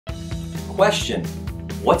Question: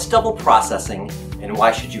 what's double processing and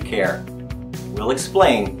why should you care? We'll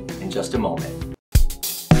explain in just a moment.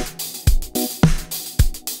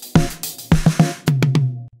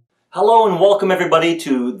 Hello and welcome everybody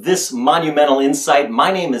to this Monumental Insight.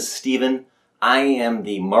 My name is Steven. I am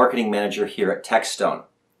the marketing manager here at Tecstone.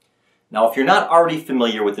 Now, if you're not already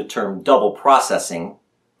familiar with the term double processing,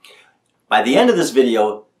 by the end of this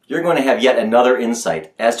video, you're going to have yet another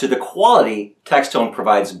insight as to the quality Tecstone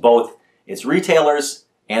provides both its retailers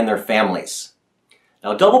and their families.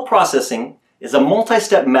 Now, double processing is a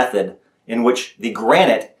multi-step method in which the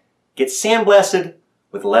granite gets sandblasted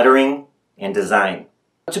with lettering and design.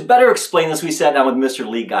 To better explain this, we sat down with Mr.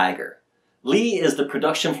 Lee Geiger. Lee is the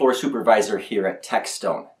production floor supervisor here at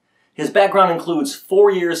Tecstone. His background includes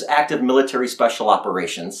 4 years active military special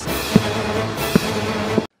operations.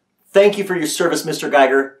 Thank you for your service, Mr.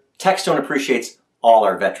 Geiger. Tecstone appreciates all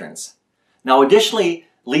our veterans. Now, additionally,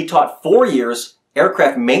 Lee taught 4 years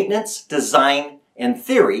aircraft maintenance, design, and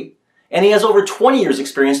theory, and he has over 20 years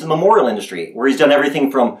experience in the memorial industry, where he's done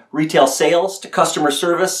everything from retail sales to customer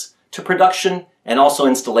service to production and also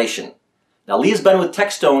installation. Now, Lee has been with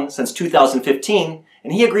Tecstone since 2015,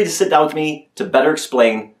 and he agreed to sit down with me to better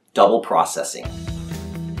explain double processing.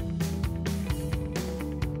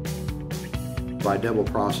 By double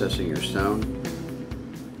processing your stone,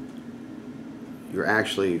 you're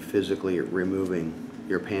actually physically removing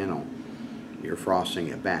your panel. You're frosting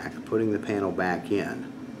it back, putting the panel back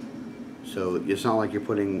in. So it's not like you're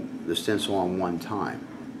putting the stencil on one time.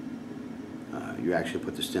 You actually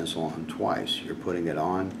put the stencil on twice. You're putting it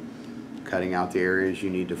on, cutting out the areas you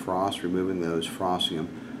need to frost, removing those, frosting them,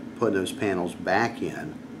 putting those panels back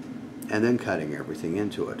in, and then cutting everything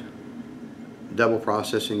into it. Double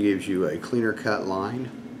processing gives you a cleaner cut line,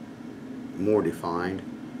 more defined.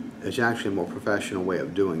 It's actually a more professional way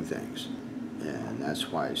of doing things. And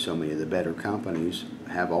that's why so many of the better companies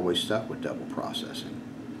have always stuck with double processing.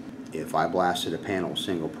 If I blasted a panel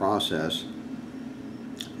single process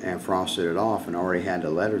and frosted it off and already had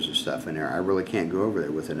the letters and stuff in there, I really can't go over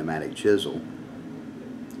there with a pneumatic chisel.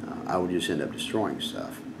 I would just end up destroying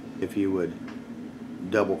stuff. If you would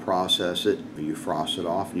double process it, you frost it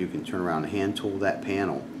off, and you can turn around and hand tool that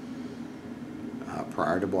panel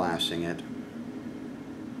prior to blasting it,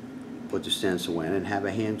 put the stencil in, and have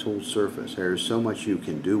a hand tooled surface. There's so much you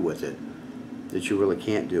can do with it that you really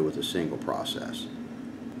can't do with a single process.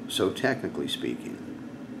 So technically speaking,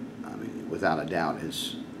 I mean, without a doubt,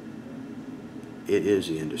 it is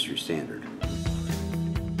the industry standard.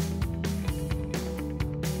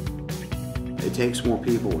 It takes more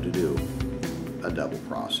people to do a double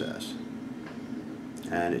process,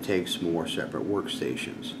 and it takes more separate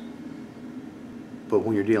workstations. But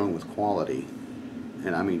when you're dealing with quality,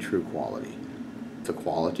 and I mean true quality, the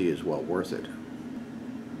quality is well worth it.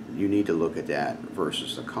 You need to look at that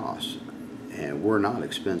versus the cost, and we're not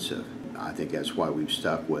expensive. I think that's why we've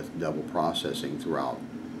stuck with double processing throughout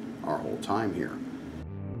our whole time here.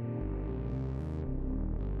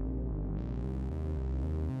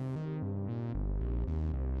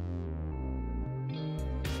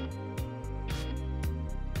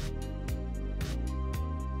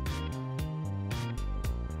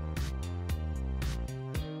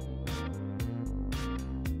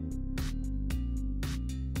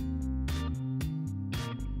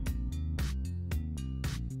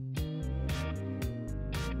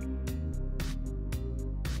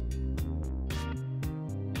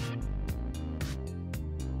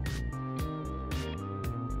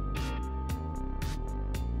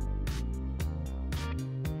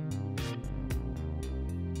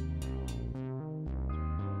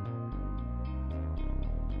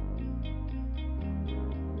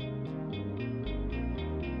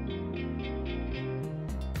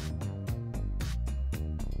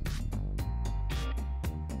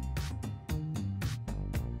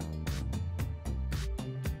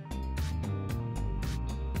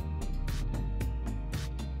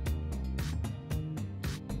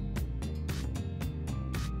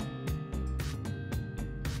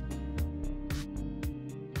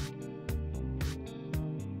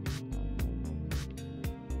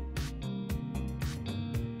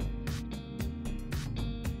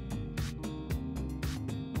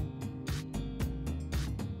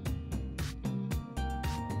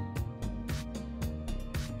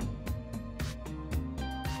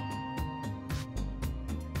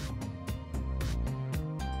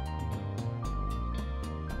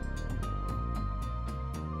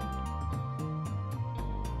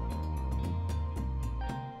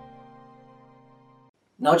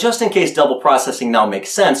 Now, just in case double processing now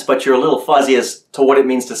makes sense, but you're a little fuzzy as to what it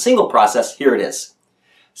means to single process, here it is.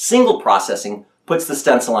 Single processing puts the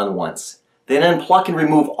stencil on once. They then pluck and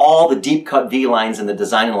remove all the deep cut V lines in the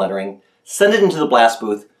design and lettering, send it into the blast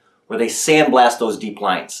booth where they sandblast those deep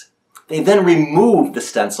lines. They then remove the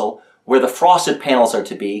stencil where the frosted panels are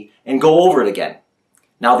to be and go over it again.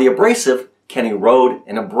 Now the abrasive can erode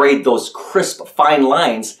and abrade those crisp, fine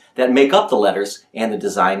lines that make up the letters and the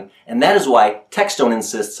design, and that is why Tecstone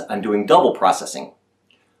insists on doing double processing.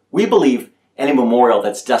 We believe any memorial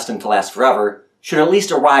that's destined to last forever should at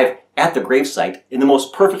least arrive at the gravesite in the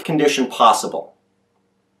most perfect condition possible.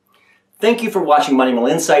 Thank you for watching Monumental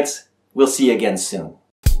Insights. We'll see you again soon.